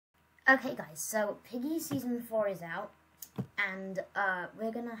Okay guys, so Piggy Season 4 is out, and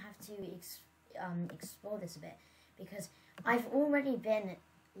we're gonna have to explore this a bit, because I've already been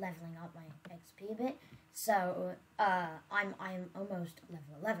leveling up my XP a bit, so I'm almost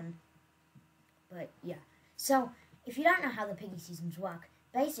level 11, but yeah. So, if you don't know how the Piggy Seasons work,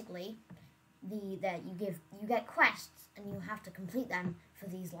 basically, you get quests, and you have to complete them for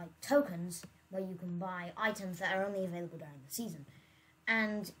these, like, tokens, where you can buy items that are only available during the season.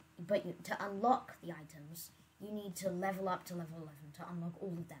 But to unlock the items, you need to level up to level 11 to unlock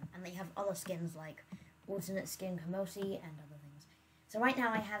all of them. And they have other skins like alternate skin Kamosi and other things. So right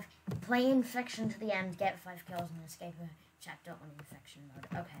now I have play infection to the end, get 5 kills, and escape a chapter on infection mode.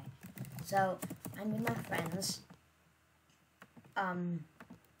 Okay, so I'm with my friends. And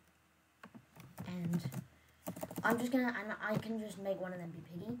I'm just gonna, I can just make one of them be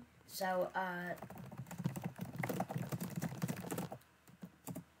Piggy. So,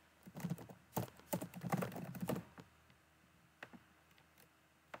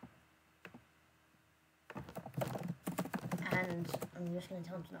 and I'm just going to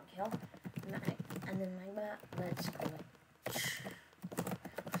tell him to not kill. And then Magma, let's glitch.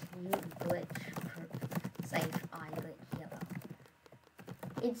 You glitch. Safe, I glitch yellow.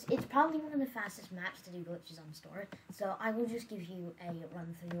 It's probably one of the fastest maps to do glitches on store. So I will just give you a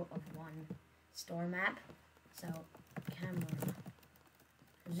run through of one store map. So camera,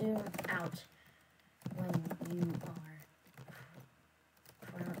 zoom out when you are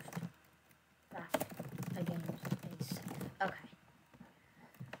crouched back against a safe. Okay.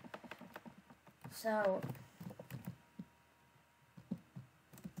 So,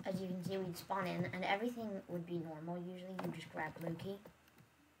 as you can see, we'd spawn in, and everything would be normal. Usually, you just grab blue key,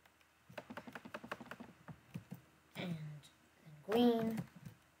 and then green.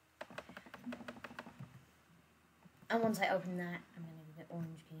 And once I open that, I'm going to give it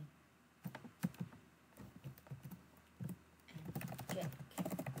orange key. And get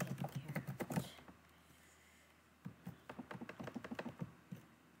carrot.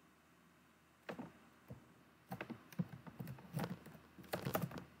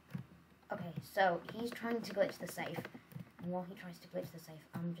 Okay, so he's trying to glitch the safe. And while he tries to glitch the safe,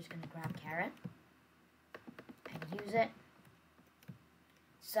 I'm just going to grab carrot and use it.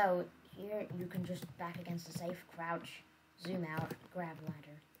 So here you can just back against the safe, crouch, zoom out, grab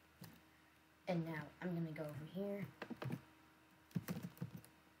ladder. And now I'm going to go over here,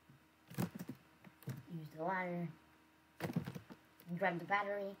 use the ladder, and grab the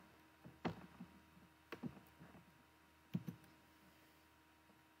battery.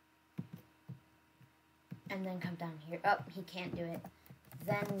 And then come down here. Oh, he can't do it.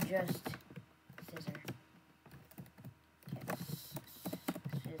 Then just scissor.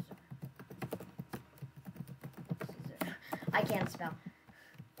 Scissor. I can't spell.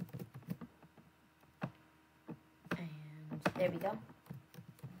 And there we go.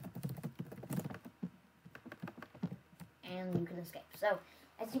 And you can escape. So,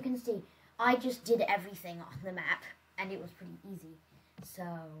 as you can see, I just did everything on the map, and it was pretty easy. So,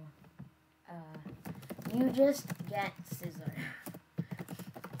 you just get scissor.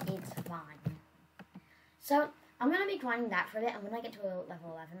 It's fine. So, I'm going to be grinding that for a bit, and when I get to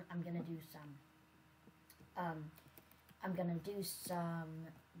level 11, I'm going to do some,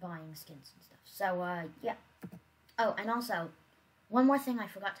 buying skins and stuff. So, yeah. Oh, and also, one more thing I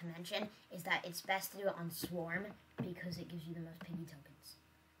forgot to mention is that it's best to do it on Swarm, because it gives you the most Piggy tokens.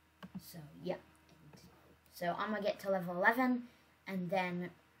 So, yeah. So, I'm going to get to level 11, and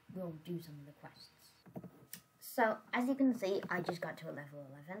then we'll do some of the quests. So, as you can see, I just got to a level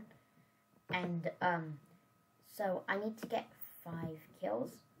 11, and, so I need to get 5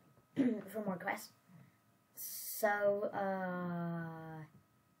 kills for more quests. So,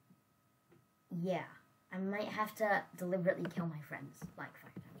 yeah, I might have to deliberately kill my friends, like,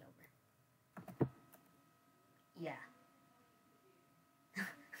 5 times over. Yeah.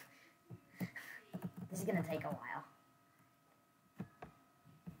 This is gonna take a while.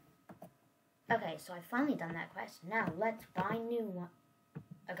 Okay, so I've finally done that quest. Now, let's buy new one.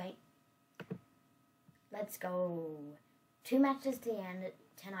 Okay. Let's go. 2 matches to the end,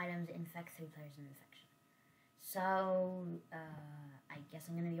 10 items, infect 3 players in infection. So, I guess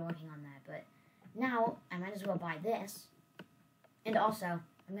I'm going to be working on that. But now, I might as well buy this. And also,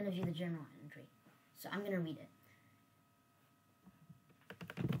 I'm going to view the journal entry. So, I'm going to read it.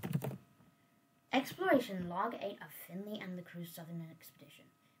 Exploration Log 8 of Finley and the crew's southern expedition.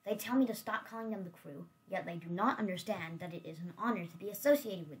 They tell me to stop calling them the crew, yet they do not understand that it is an honor to be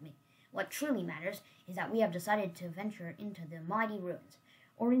associated with me. What truly matters is that we have decided to venture into the mighty ruins.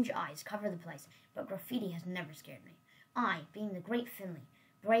 Orange eyes cover the place, but graffiti has never scared me. I, being the great Finley,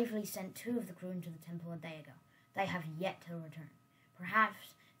 bravely sent 2 of the crew into the temple a day ago. They have yet to return.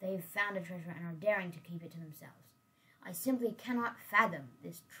 Perhaps they have found a treasure and are daring to keep it to themselves. I simply cannot fathom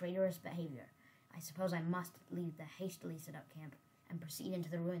this traitorous behavior. I suppose I must leave the hastily set up camp and proceed into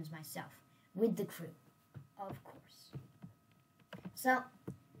the ruins myself, with the crew, of course. So,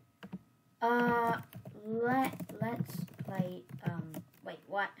 let's play, wait,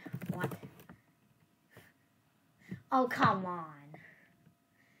 what? Oh, come on.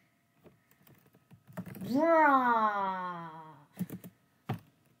 Bruh.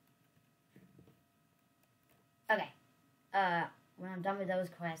 Okay, when I'm done with those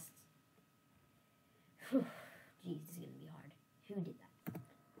quests, geez, this is gonna be hard. Who did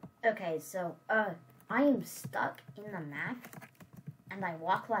that? Okay, so, I am stuck in the map, and I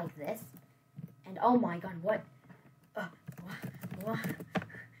walk like this, and oh my god, what?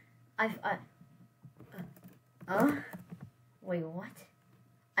 Wait, what?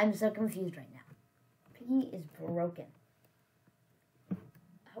 I'm so confused right now. Piggy is broken.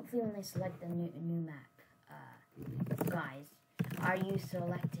 Hopefully when they select the new map, guys, are you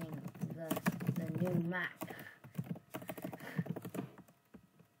selecting the new map?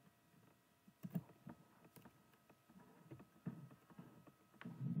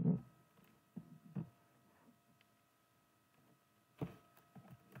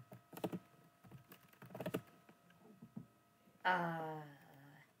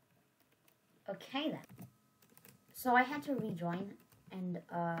 Okay then. So I had to rejoin, and,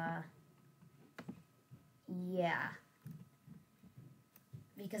 yeah.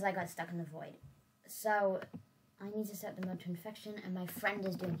 Because I got stuck in the void. So, I need to set the mode to infection, and my friend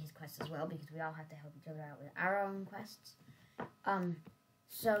is doing his quests as well, because we all have to help each other out with our own quests.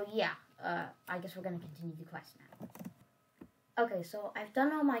 So yeah, I guess we're gonna continue the quest now. Okay, so I've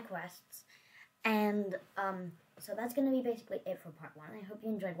done all my quests, and, so that's gonna be basically it for part 1. I hope you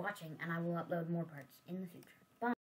enjoyed watching, and I will upload more parts in the future.